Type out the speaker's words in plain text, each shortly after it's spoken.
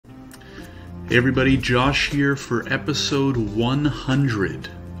Hey everybody, Josh here for episode 100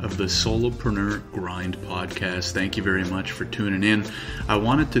 of the Solopreneur Grind podcast. Thank you very much for tuning in. I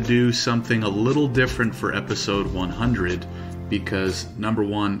wanted to do something a little different for episode 100 because number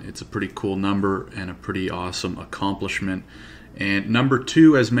one, it's a pretty cool number and a pretty awesome accomplishment. And number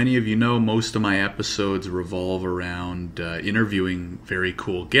two, as many of you know, most of my episodes revolve around interviewing very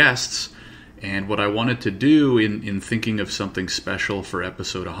cool guests. And what I wanted to do in thinking of something special for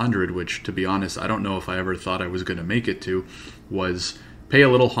episode 100, which to be honest, I don't know if I ever thought I was going to make it to, was pay a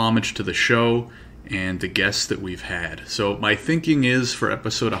little homage to the show and the guests that we've had. So my thinking is for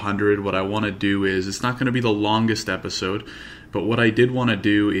episode 100, what I want to do is, it's not going to be the longest episode, but what I did want to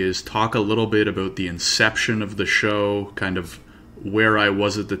do is talk a little bit about the inception of the show, kind of where I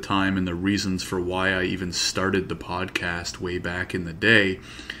was at the time and the reasons for why I even started the podcast way back in the day.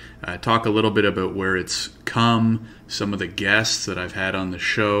 Talk a little bit about where it's come, some of the guests that I've had on the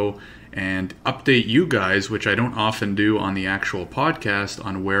show, and update you guys, which I don't often do on the actual podcast,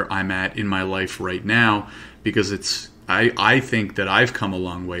 on where I'm at in my life right now, because I think that I've come a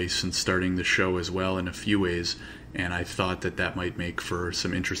long way since starting the show as well in a few ways, and I thought that might make for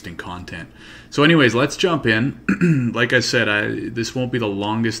some interesting content. So anyways, let's jump in. Like I said, this won't be the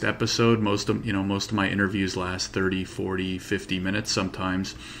longest episode. Most of my interviews last 30, 40, 50 minutes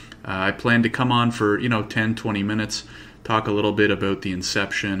sometimes. I plan to come on for 10, 20 minutes, talk a little bit about the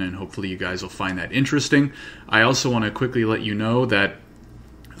inception, and hopefully you guys will find that interesting. I also want to quickly let you know that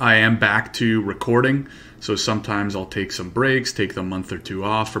I am back to recording, so sometimes I'll take some breaks, take the month or two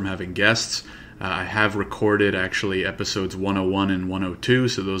off from having guests. I have recorded actually episodes 101 and 102,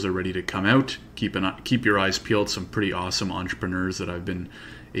 so those are ready to come out. Keep your eyes peeled. Some pretty awesome entrepreneurs that I've been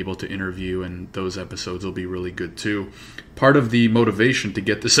able to interview, and those episodes will be really good too. Part of the motivation to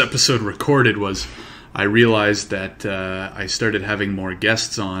get this episode recorded was I realized that I started having more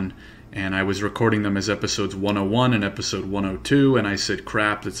guests on, and I was recording them as episodes 101 and episode 102, and I said,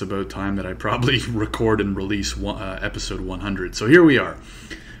 crap, it's about time that I probably record and release episode 100. So here we are.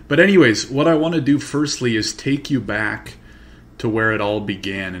 But anyways, what I want to do firstly is take you back to where it all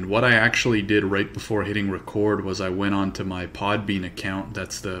began. And what I actually did right before hitting record was I went onto my Podbean account,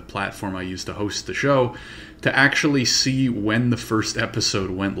 that's the platform I use to host the show, to actually see when the first episode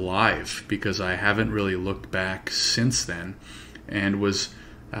went live, because I haven't really looked back since then, and was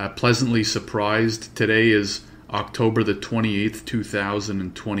pleasantly surprised. Today is October the 28th,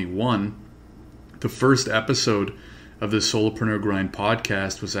 2021. The first episode of the Solopreneur Grind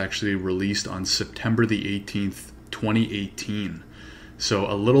podcast was actually released on September the 18th, 2018. So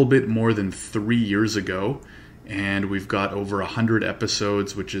a little bit more than 3 years ago, and we've got over 100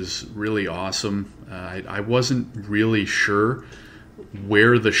 episodes, which is really awesome. I wasn't really sure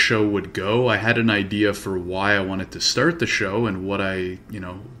where the show would go. I had an idea for why I wanted to start the show and what I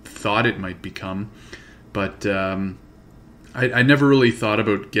thought it might become, but I never really thought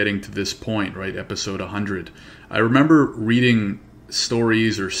about getting to this point, right? Episode 100. I remember reading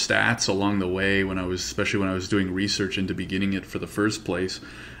stories or stats along the way especially when I was doing research into beginning it for the first place,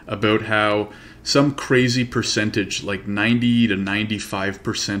 about how some crazy percentage, like 90 to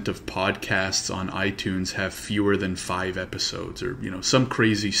 95% of podcasts on iTunes have fewer than 5 episodes, or some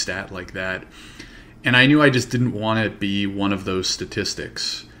crazy stat like that. And I knew I just didn't want to be one of those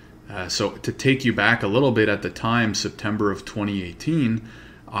statistics. So to take you back a little bit, at the time, September of 2018,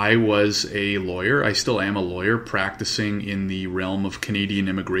 I was a lawyer. I still am a lawyer practicing in the realm of Canadian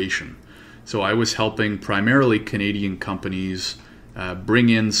immigration. So I was helping primarily Canadian companies bring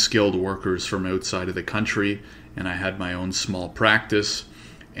in skilled workers from outside of the country, and I had my own small practice.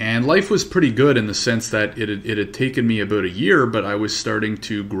 And life was pretty good in the sense that it had taken me about a year, but I was starting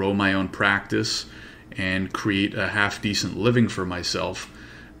to grow my own practice and create a half-decent living for myself.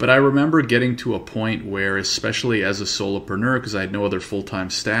 But I remember getting to a point where, especially as a solopreneur, because I had no other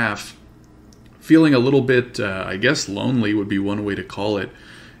full-time staff, feeling a little bit, I guess lonely would be one way to call it,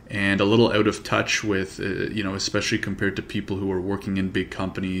 and a little out of touch with, especially compared to people who are working in big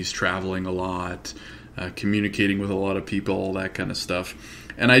companies, traveling a lot, communicating with a lot of people, all that kind of stuff.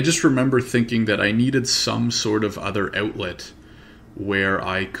 And I just remember thinking that I needed some sort of other outlet where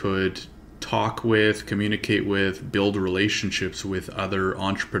I could talk with, communicate with, build relationships with other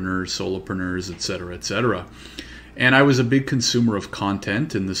entrepreneurs, solopreneurs, etc., etc. And I was a big consumer of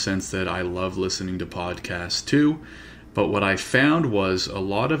content in the sense that I love listening to podcasts too. But what I found was a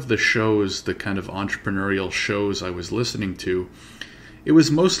lot of the shows, the kind of entrepreneurial shows I was listening to, it was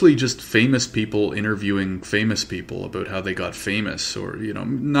mostly just famous people interviewing famous people about how they got famous, or,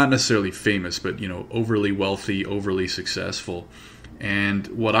 not necessarily famous, but, overly wealthy, overly successful. And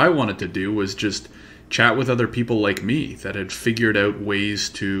what I wanted to do was just chat with other people like me that had figured out ways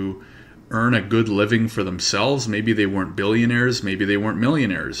to earn a good living for themselves. Maybe they weren't billionaires, maybe they weren't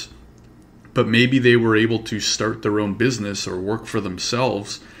millionaires, but maybe they were able to start their own business or work for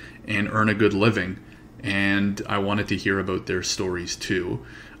themselves and earn a good living. And I wanted to hear about their stories too.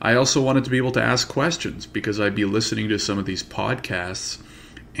 I also wanted to be able to ask questions, because I'd be listening to some of these podcasts,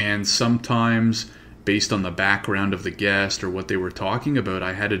 and sometimes based on the background of the guest or what they were talking about,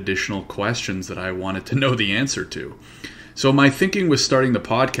 I had additional questions that I wanted to know the answer to. So my thinking was starting the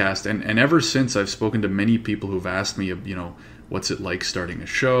podcast, and ever since, I've spoken to many people who've asked me, what's it like starting a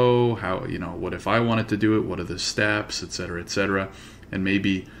show? How, what if I wanted to do it? What are the steps, et cetera, et cetera? And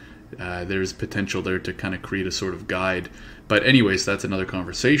maybe there's potential there to kind of create a sort of guide. But anyways, that's another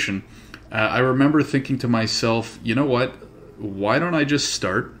conversation. I remember thinking to myself, you know what? Why don't I just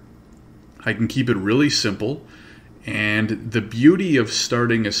start? I can keep it really simple. And the beauty of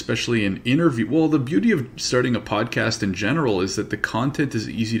starting, especially an interview, the beauty of starting a podcast in general is that the content is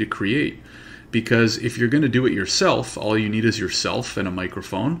easy to create. Because if you're going to do it yourself, all you need is yourself and a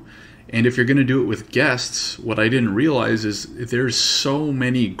microphone. And if you're going to do it with guests, what I didn't realize is there's so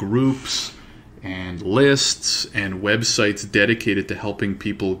many groups and lists and websites dedicated to helping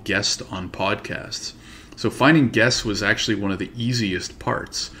people guest on podcasts. So finding guests was actually one of the easiest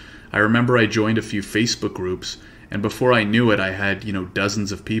parts. I remember I joined a few Facebook groups, and before I knew it, I had,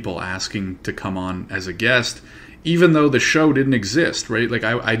 dozens of people asking to come on as a guest, even though the show didn't exist, right? Like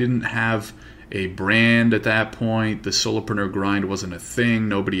I didn't have a brand at that point. The Solopreneur Grind wasn't a thing.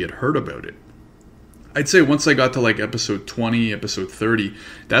 Nobody had heard about it. I'd say once I got to like episode 20, episode 30,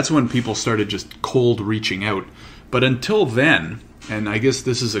 that's when people started just cold reaching out. But until then, and I guess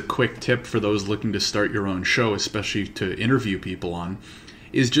this is a quick tip for those looking to start your own show, especially to interview people on,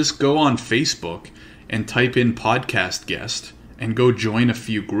 is just go on Facebook and type in podcast guest and go join a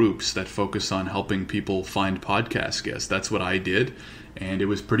few groups that focus on helping people find podcast guests. That's what I did, and it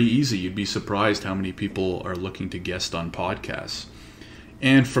was pretty easy. You'd be surprised how many people are looking to guest on podcasts.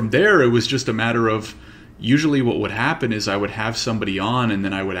 And from there, it was just a matter of, usually what would happen is I would have somebody on, and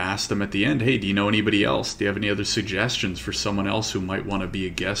then I would ask them at the end, hey, do you know anybody else? Do you have any other suggestions for someone else who might want to be a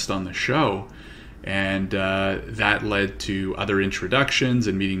guest on the show? And that led to other introductions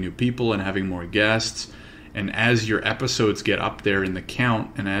and meeting new people and having more guests. And as your episodes get up there in the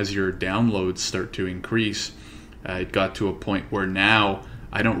count and as your downloads start to increase, it got to a point where now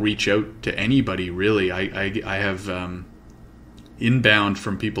I don't reach out to anybody really. I have inbound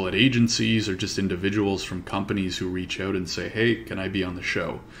from people at agencies or just individuals from companies who reach out and say, hey, can I be on the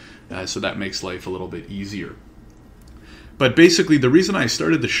show? So that makes life a little bit easier. But basically the reason I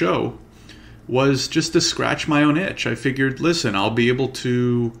started the show was just to scratch my own itch. I figured, listen, I'll be able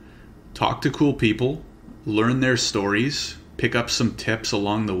to talk to cool people, learn their stories, pick up some tips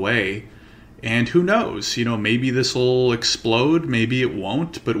along the way, and who knows, maybe this will explode, maybe it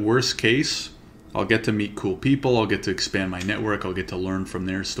won't, but worst case, I'll get to meet cool people, I'll get to expand my network, I'll get to learn from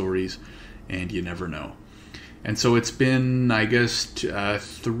their stories, and you never know. And so it's been, I guess,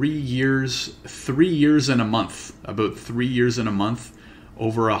 3 years and a month, about 3 years and a month,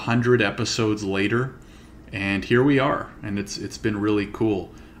 over 100 episodes later, and here we are, and it's been really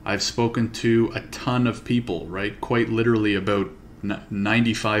cool. I've spoken to a ton of people, right? Quite literally about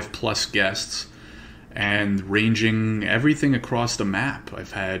 95 plus guests, and ranging everything across the map.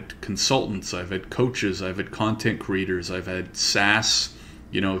 I've had consultants, I've had coaches, I've had content creators, I've had SaaS,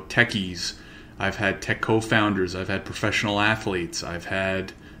 techies, I've had tech co-founders, I've had professional athletes, I've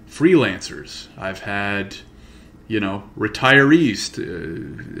had freelancers, I've had retirees,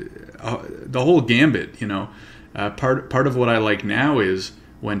 the whole gambit. Part of what I like now is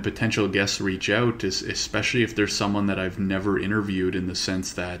when potential guests reach out, is especially if there's someone that I've never interviewed, in the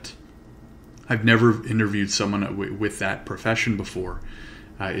sense that I've never interviewed someone with that profession before.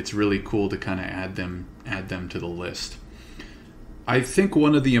 It's really cool to kind of add them to the list. I think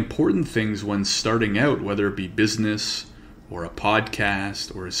one of the important things when starting out, whether it be business or a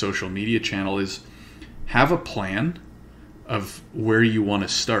podcast or a social media channel, is have a plan of where you want to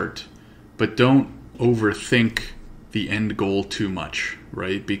start, but don't overthink the end goal too much,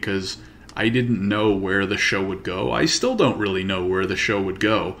 right? Because I didn't know where the show would go. I still don't really know where the show would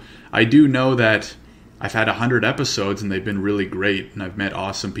go. I do know that I've had 100 episodes and they've been really great, and I've met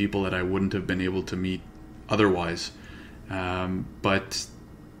awesome people that I wouldn't have been able to meet otherwise. But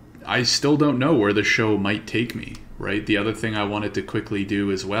I still don't know where the show might take me, right? The other thing I wanted to quickly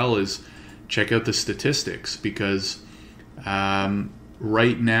do as well is check out the statistics, because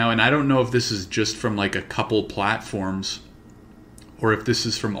right now, and I don't know if this is just from like a couple platforms or if this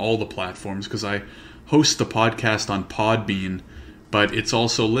is from all the platforms, because I host the podcast on Podbean, but it's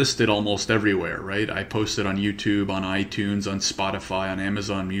also listed almost everywhere, right? I post it on YouTube, on iTunes, on Spotify, on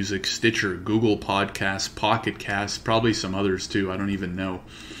Amazon Music, Stitcher, Google Podcasts, Pocket Casts, probably some others too. I don't even know.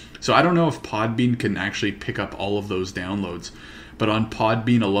 So I don't know if Podbean can actually pick up all of those downloads, but on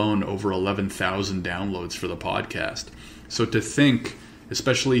Podbean alone, over 11,000 downloads for the podcast. So to think,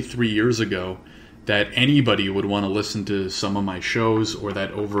 especially 3 years ago, that anybody would want to listen to some of my shows, or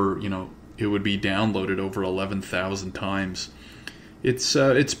that it would be downloaded over 11,000 times.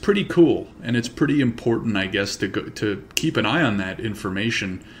 It's pretty cool, and it's pretty important, I guess, to keep an eye on that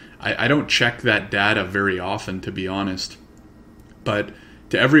information. I don't check that data very often, to be honest, but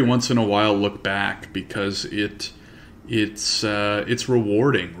to every once in a while look back, because it's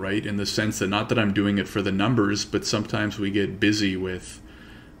rewarding, right? In the sense that, not that I'm doing it for the numbers, but sometimes we get busy with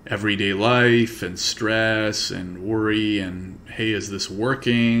everyday life and stress and worry and, hey, is this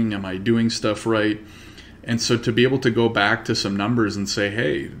working? Am I doing stuff right? And so to be able to go back to some numbers and say,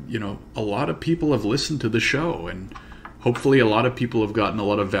 hey, a lot of people have listened to the show, and hopefully a lot of people have gotten a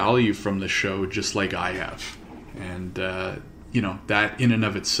lot of value from the show, just like I have. And, that in and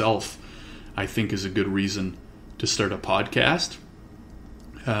of itself, I think, is a good reason to start a podcast.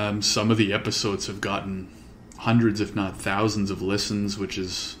 Some of the episodes have gotten hundreds, if not thousands, of listens, which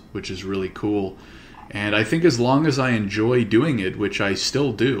is really cool. And I think as long as I enjoy doing it, which I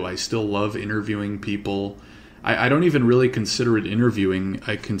still do, I still love interviewing people. I don't even really consider it interviewing.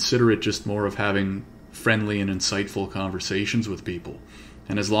 I consider it just more of having friendly and insightful conversations with people.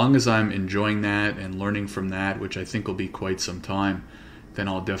 And as long as I'm enjoying that and learning from that, which I think will be quite some time, then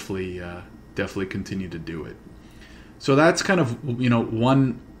I'll definitely continue to do it. So that's kind of,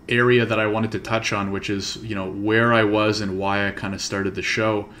 one area that I wanted to touch on, which is, where I was and why I kind of started the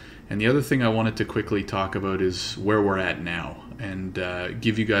show. And the other thing I wanted to quickly talk about is where we're at now, and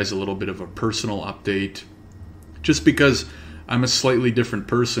give you guys a little bit of a personal update, just because I'm a slightly different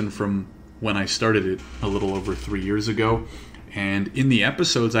person from when I started it a little over 3 years ago. And in the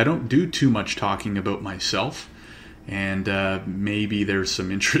episodes, I don't do too much talking about myself, and maybe there's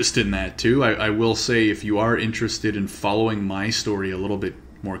some interest in that too. I will say, if you are interested in following my story a little bit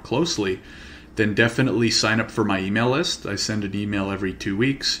more closely, then definitely sign up for my email list. I send an email every 2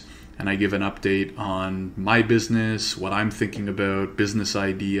 weeks, and I give an update on my business, what I'm thinking about, business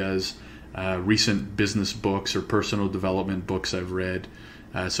ideas, recent business books or personal development books I've read.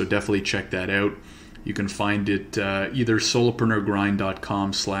 So definitely check that out. You can find it either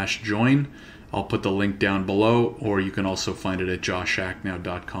solopreneurgrind.com/join. I'll put the link down below, or you can also find it at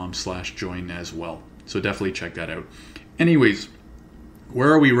joshhacknow.com/join as well. So definitely check that out. Anyways,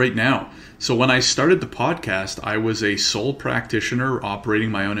 where are we right now? So when I started the podcast, I was a sole practitioner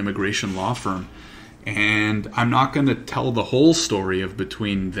operating my own immigration law firm. And I'm not going to tell the whole story of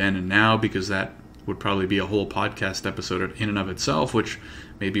between then and now, because that would probably be a whole podcast episode in and of itself, which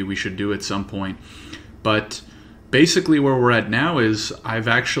maybe we should do at some point. But basically where we're at now is I've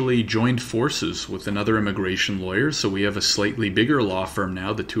actually joined forces with another immigration lawyer. So we have a slightly bigger law firm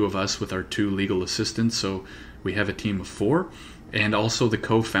now, the two of us with our 2 legal assistants. So we have a team of 4. And also the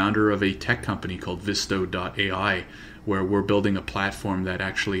co-founder of a tech company called Visto.ai, where we're building a platform that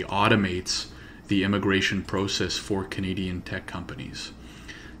actually automates the immigration process for Canadian tech companies.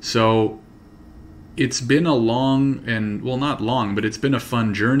 So it's been a long and, well, not long, but it's been a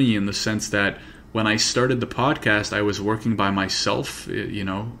fun journey, in the sense that when I started the podcast, I was working by myself,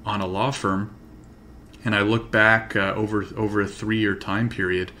 on a law firm. And I look back over a 3-year time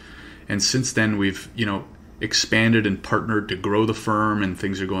period. And since then, we've, expanded and partnered to grow the firm, and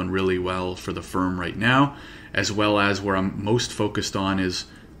things are going really well for the firm right now, as well as where I'm most focused on is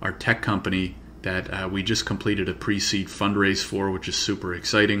our tech company that we just completed a pre-seed fundraise for, which is super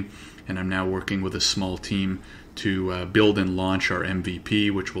exciting. And I'm now working with a small team to build and launch our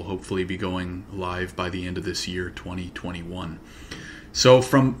MVP, which will hopefully be going live by the end of this year, 2021. So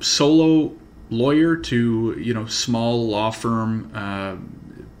from solo lawyer to, small law firm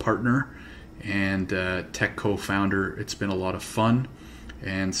partner and tech co-founder, it's been a lot of fun,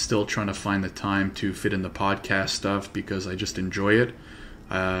 and still trying to find the time to fit in the podcast stuff, because I just enjoy it.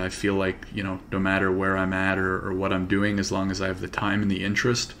 I feel like, no matter where I'm at or what I'm doing, as long as I have the time and the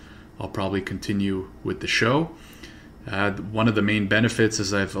interest, I'll probably continue with the show. One of the main benefits,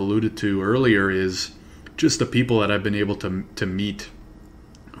 as I've alluded to earlier, is just the people that I've been able to meet.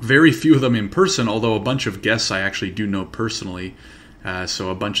 Very few of them in person, although a bunch of guests I actually do know personally. So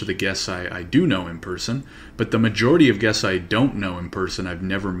a bunch of the guests I do know in person, but the majority of guests I don't know in person. I've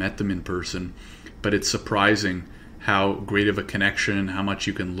never met them in person, but it's surprising how great of a connection, how much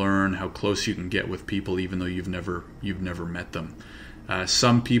you can learn, how close you can get with people, even though you've never met them.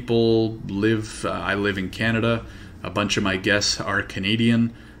 Some people live. I live in Canada. A bunch of my guests are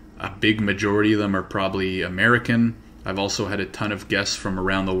Canadian. A big majority of them are probably American. I've also had a ton of guests from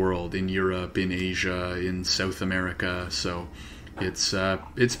around the world, in Europe, in Asia, in South America. So it's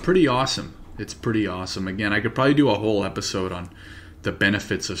pretty awesome. It's pretty awesome. Again, I could probably do a whole episode on the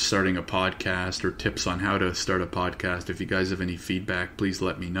benefits of starting a podcast or tips on how to start a podcast. If you guys have any feedback, please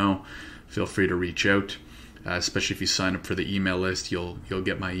let me know. Feel free to reach out, especially if you sign up for the email list. You'll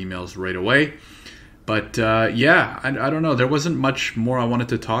get my emails right away. But I don't know. There wasn't much more I wanted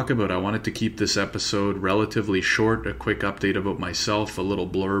to talk about. I wanted to keep this episode relatively short, a quick update about myself, a little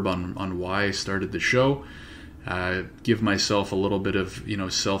blurb on why I started the show. Give myself a little bit of,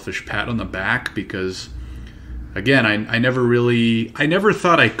 selfish pat on the back because, again, I never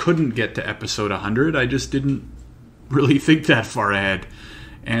thought I couldn't get to episode 100. I just didn't really think that far ahead.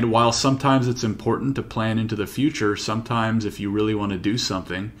 And while sometimes it's important to plan into the future, sometimes if you really want to do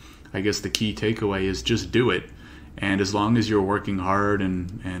something, I guess the key takeaway is just do it. And as long as you're working hard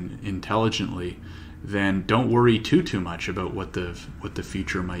and intelligently, then don't worry too much about what the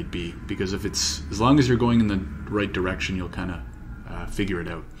future might be. Because as long as you're going in the right direction, you'll kind of figure it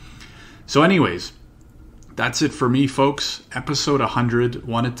out. So anyways, that's it for me, folks. Episode 100.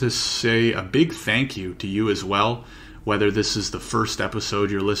 Wanted to say a big thank you to you as well. Whether this is the first episode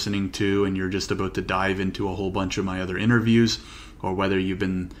you're listening to and you're just about to dive into a whole bunch of my other interviews, or whether you've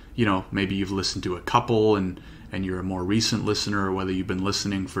been, maybe you've listened to a couple and you're a more recent listener, or whether you've been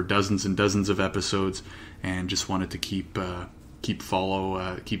listening for dozens and dozens of episodes and just wanted to keep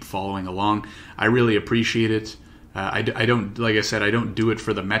following along. I really appreciate it. I don't, like I said, I don't do it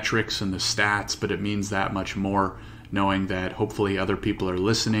for the metrics and the stats, but it means that much more knowing that hopefully other people are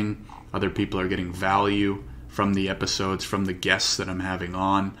listening, other people are getting value from the episodes, from the guests that I'm having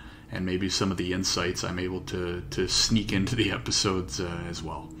on, and maybe some of the insights I'm able to sneak into the episodes as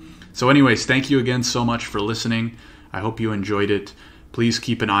well. So anyways, thank you again so much for listening. I hope you enjoyed it. Please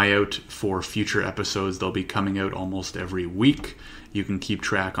keep an eye out for future episodes. They'll be coming out almost every week. You can keep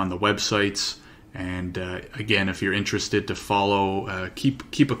track on the websites. And again, if you're interested to follow,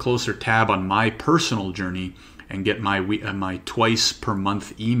 keep a closer tab on my personal journey and get my twice per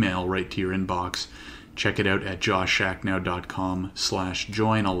month email right to your inbox. Check it out at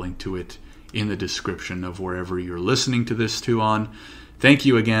joshshacknow.com/join. I'll link to it in the description of wherever you're listening to this on. Thank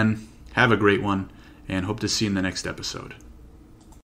you again. Have a great one, and hope to see you in the next episode.